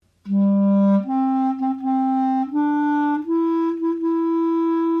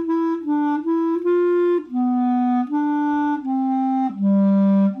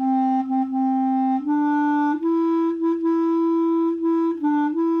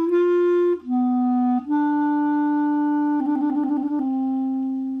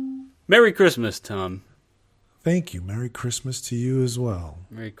Merry Christmas, Tom. Thank you. Merry Christmas to you as well.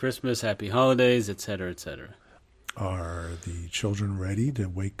 Merry Christmas, Happy Holidays, etc., etc. Are the children ready to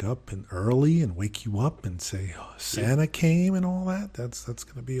wake up and early and wake you up and say Santa came and all that? That's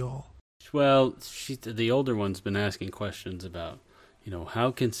going to be all. Well, the older one's been asking questions about,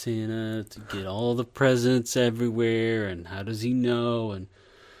 how can Santa get all the presents everywhere, and how does he know? And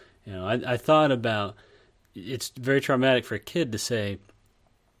I thought about, it's very traumatic for a kid to say,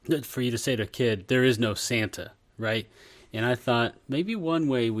 for you to say to a kid, there is no Santa, right? And I thought maybe one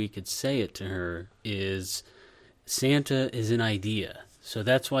way we could say it to her is, Santa is an idea. So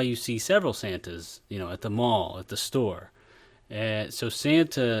that's why you see several Santas, at the mall, at the store. So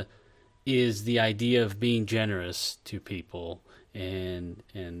Santa is the idea of being generous to people and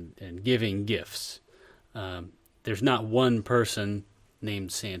giving gifts. There's not one person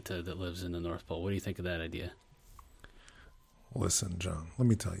named Santa that lives in the North Pole. What do you think of that idea? Listen, John, let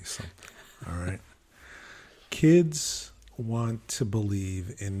me tell you something, all right? Kids want to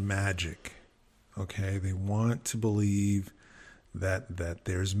believe in magic, okay? They want to believe that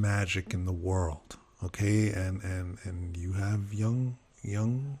there's magic in the world, okay? And you have young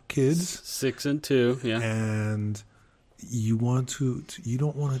kids. 6 and 2, yeah. And you want you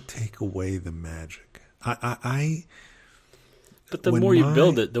don't want to take away the magic. But the more you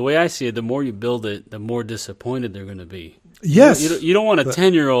build it, the way I see it, the more you build it, the more disappointed they're going to be. Yes. You don't want a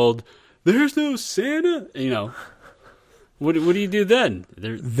 10-year-old, there's no Santa, What do you do then?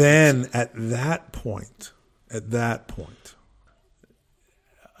 Then at that point,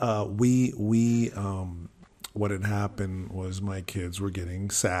 what had happened was my kids were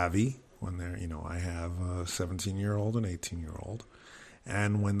getting savvy when they're, I have a 17-year-old and 18-year-old.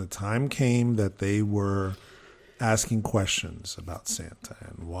 And when the time came that they were asking questions about Santa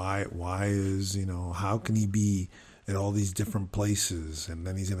and why is, how can he be at all these different places, and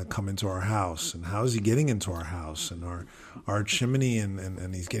then he's going to come into our house, and how is he getting into our house and our chimney,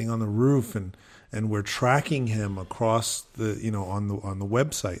 and he's getting on the roof, and we're tracking him across the, on the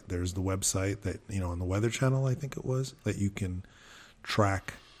website. There's the website that, on the Weather Channel, I think it was, that you can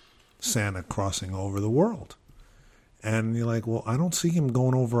track Santa crossing over the world. And you're like, well, I don't see him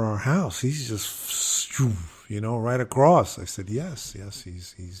going over our house. He's just, right across. I said, yes,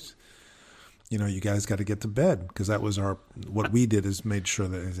 he's you guys got to get to bed, because that was what we did is made sure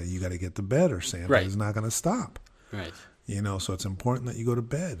that you got to get to bed or Santa is not going to stop. Right. So it's important that you go to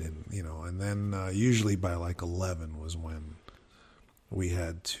bed, and then usually by like 11 was when we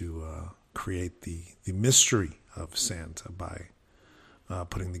had to create the mystery of Santa by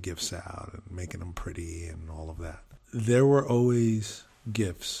putting the gifts out and making them pretty and all of that. There were always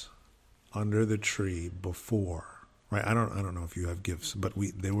gifts under the tree before. Right, I don't know if you have gifts, but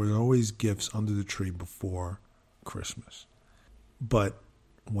there were always gifts under the tree before Christmas. But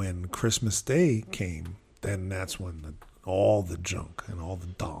when Christmas Day came, then that's when all the junk and all the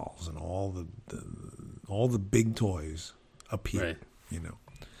dolls and all the big toys appeared. Right.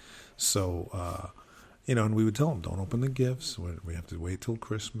 So and we would tell them, don't open the gifts. We have to wait till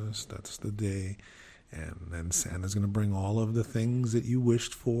Christmas. That's the day, and then Santa's going to bring all of the things that you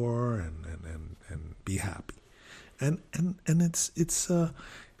wished for, and be happy. And it's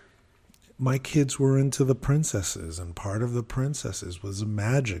my kids were into the princesses, and part of the princesses was the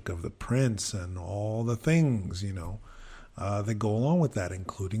magic of the prince and all the things, that go along with that,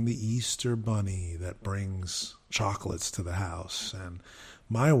 including the Easter bunny that brings chocolates to the house. And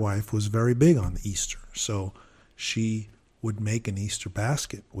my wife was very big on Easter, so she would make an Easter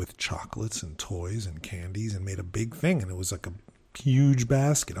basket with chocolates and toys and candies and made a big thing, and it was like a huge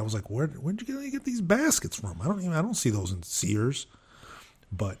basket. I was like, where'd you get these baskets from? I don't see those in Sears.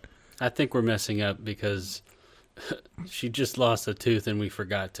 But I think we're messing up because she just lost a tooth and we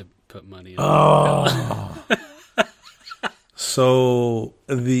forgot to put money in. Oh. So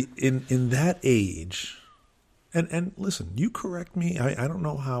in that age, and listen, you correct me. I don't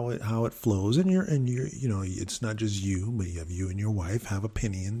know how it flows, and you're it's not just you, but you and your wife have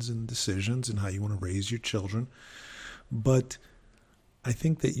opinions and decisions and how you want to raise your children. But I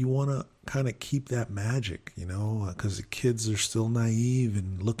think that you want to kind of keep that magic, because the kids are still naive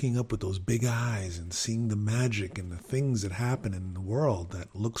and looking up with those big eyes and seeing the magic and the things that happen in the world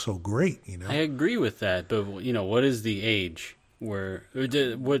that look so great, I agree with that, but, what is the age what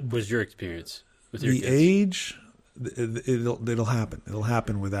was your experience with your kids? The age, it'll happen. It'll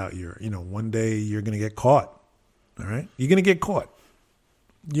happen without one day you're going to get caught, all right? You're going to get caught.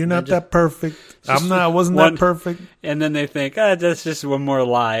 You're not that perfect. I wasn't that perfect. And then they think, that's just one more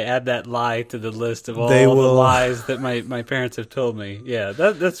lie. Add that lie to the list of all the lies that my parents have told me. Yeah,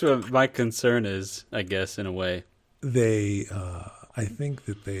 that's what my concern is, I guess, in a way. They I think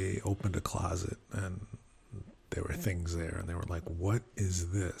that they opened a closet and there were things there, and they were like, "What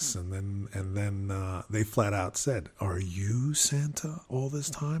is this?" And then they flat out said, "Are you Santa all this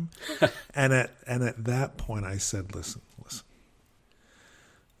time?" and at that point, I said, "Listen,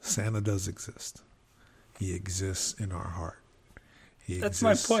 Santa does exist. He exists in our heart. That's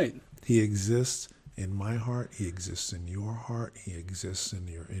my point. He exists in my heart. He exists in your heart. He exists in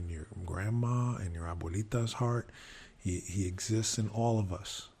your grandma and your abuelita's heart. He exists in all of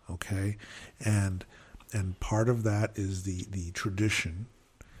us. Okay, and part of that is the tradition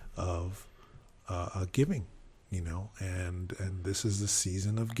of giving, and this is the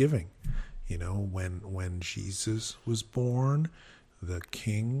season of giving. When Jesus was born, the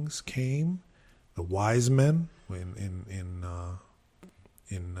kings came, the wise men. In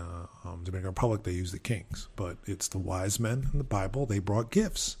Dominican Republic, they use the kings, but it's the wise men in the Bible. They brought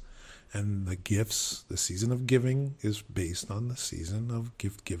gifts, and the gifts, the season of giving, is based on the season of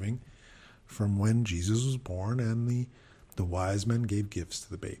gift giving from when Jesus was born, and the wise men gave gifts to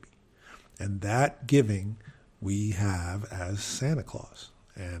the baby. And that giving we have as Santa Claus.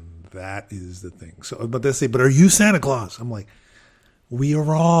 And that is the thing. So, but they say, "But are you Santa Claus?" I'm like, we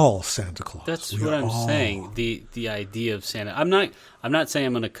are all Santa Claus. That's what I'm saying. The idea of Santa. I'm not saying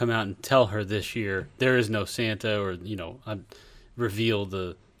I'm going to come out and tell her this year there is no Santa, or reveal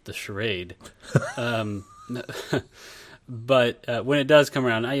the charade. But when it does come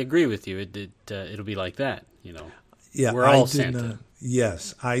around, I agree with you. It'll be like that, Yeah, we're all Santa.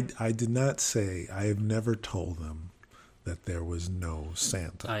 Yes, I did not say. I have never told them that there was no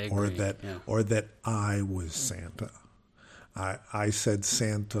Santa, I agree, or that I was Santa. I said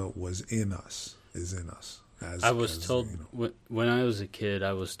Santa was in us, is in us. I was told when I was a kid.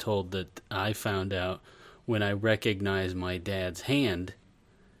 I was told that I found out when I recognized my dad's hand.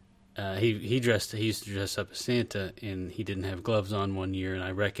 He used to dress up as Santa, and he didn't have gloves on one year, and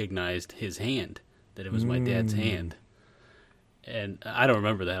I recognized his hand, that it was my dad's hand. And I don't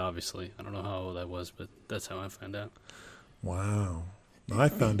remember that, obviously. I don't know how old I was, but that's how I found out. Wow. I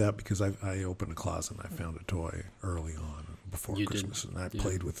found out because I opened a closet and I found a toy early on before Christmas, and I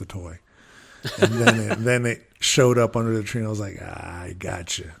played with the toy. And then it showed up under the tree, and I was like, I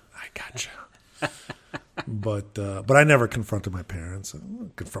got you. But I never confronted my parents. I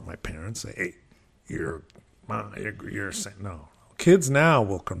don't confront my parents. Say, "Hey, you're saying no." Kids now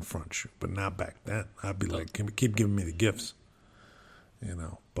will confront you, but not back then. I'd be like, "Keep giving me the gifts,"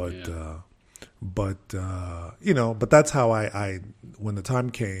 But but that's how I when the time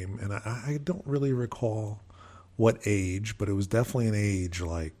came, and I don't really recall what age, but it was definitely an age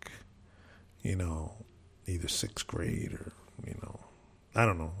like, either sixth grade or I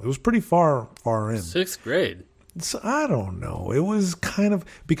don't know. It was pretty far in. Sixth grade. So I don't know. It was kind of,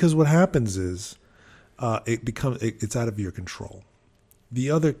 because what happens is it's out of your control.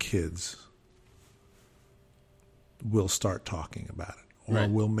 The other kids will start talking about it, or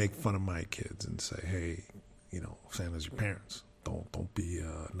will make fun of my kids and say, "Hey, Santa's your parents. Don't be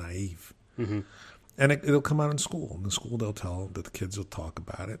naive." Mm-hmm. And it'll come out in school. In the school, they'll tell that the kids will talk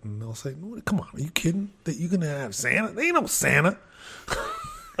about it, and they'll say, "Come on, are you kidding? That you're gonna have Santa? There ain't no Santa."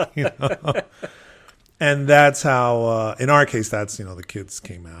 And that's how, in our case, that's the kids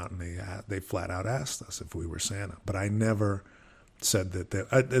came out and they flat out asked us if we were Santa. But I never said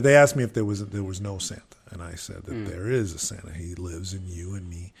that. They asked me if there was no Santa, and I said that there is a Santa. He lives in you and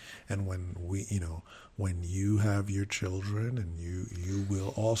me, and when you have your children, and you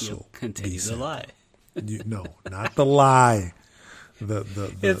will also You'll continue the lie. No, not the lie.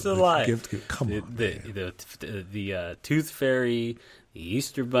 It's a lie. Come on, the Tooth Fairy, the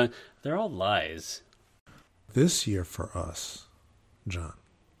Easter Bunny, they're all lies. This year for us, John,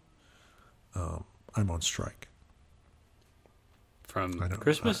 I'm on strike. From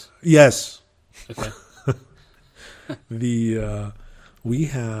Christmas? Yes. Okay. We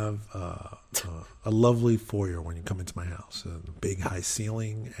have a lovely foyer when you come into my house, a big high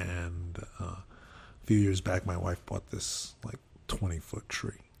ceiling, and a few years back my wife bought this 20-foot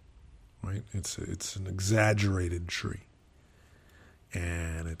tree. Right? It's an exaggerated tree.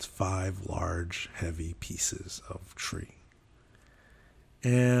 And it's 5 large, heavy pieces of tree.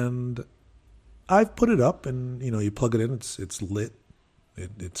 And I've put it up, and you plug it in. It's lit.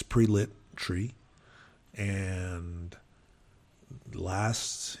 It's pre-lit tree. And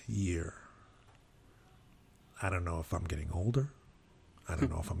last year, I don't know if I'm getting older. I don't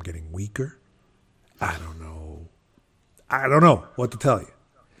know if I'm getting weaker. I don't know what to tell you.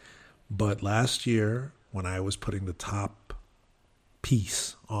 But last year, when I was putting the top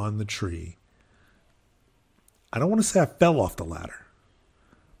piece on the tree, I don't want to say I fell off the ladder,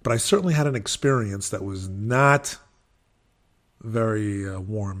 but I certainly had an experience that was not very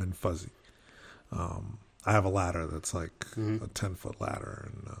warm and fuzzy. I have a ladder that's like Mm-hmm. a 10-foot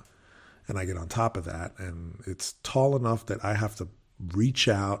ladder, and I get on top of that, and it's tall enough that I have to reach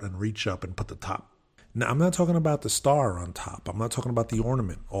out and reach up and put the top. Now, I'm not talking about the star on top. I'm not talking about the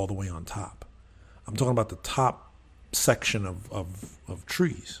ornament all the way on top. I'm talking about the top section of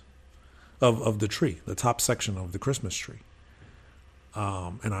trees, of the tree, the top section of the Christmas tree.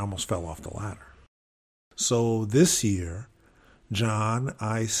 And I almost fell off the ladder. So this year, John,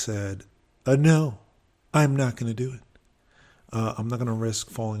 I said, no, I'm not going to do it. I'm not going to risk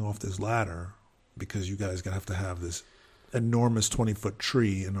falling off this ladder because you guys have to have this enormous 20-foot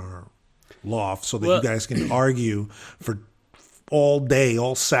tree in our loft so that you guys can argue for all day,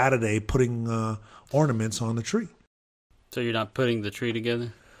 all Saturday, putting ornaments on the tree. So you're not putting the tree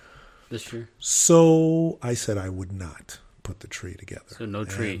together this year? So I said I would not put the tree together. So no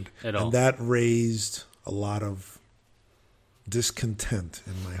tree at all. And that raised a lot of discontent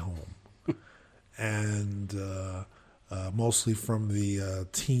in my home. And mostly from the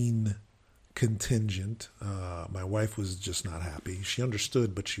teen contingent. My wife was just not happy. She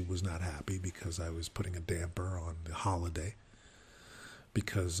understood, but she was not happy because I was putting a damper on the holiday,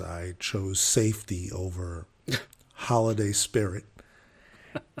 because I chose safety over holiday spirit.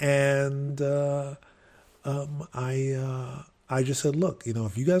 And I just said, look,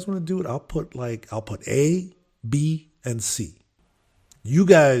 if you guys want to do it, I'll put A, B, and C. You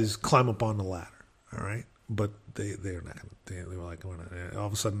guys climb up on the ladder, all right? But they're not. They were like, all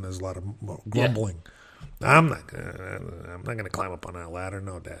of a sudden, there's a lot of grumbling. Yeah. I'm not gonna climb up on that ladder.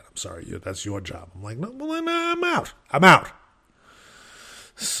 No, Dad. I'm sorry. That's your job. I'm like, no, well, then I'm out.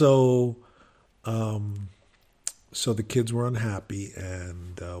 So, so the kids were unhappy,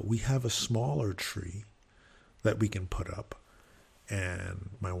 and we have a smaller tree that we can put up. And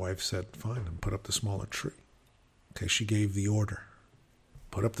my wife said, fine, and put up the smaller tree. Okay, she gave the order.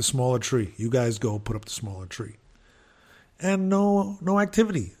 Put up the smaller tree. You guys go put up the smaller tree. And no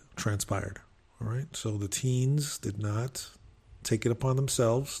activity transpired. All right. So the teens did not take it upon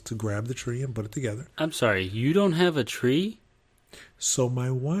themselves to grab the tree and put it together. I'm sorry, you don't have a tree? So my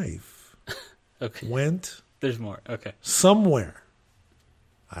wife went There's more. Okay. somewhere.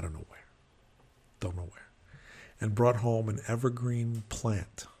 I don't know where. Don't know where. And brought home an evergreen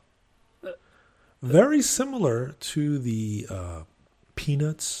plant. Very similar to the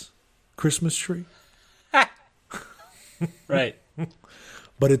Peanuts Christmas tree. Right.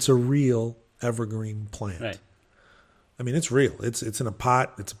 But it's a real evergreen plant. Right. I mean, it's real. It's in a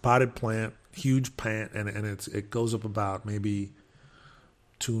pot. It's a potted plant, huge plant, and it goes up about maybe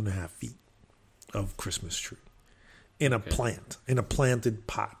 2.5 feet of Christmas tree in a plant, in a planted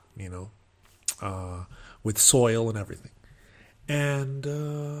pot, with soil and everything.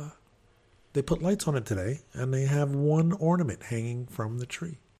 And they put lights on it today, and they have one ornament hanging from the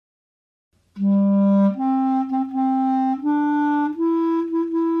tree.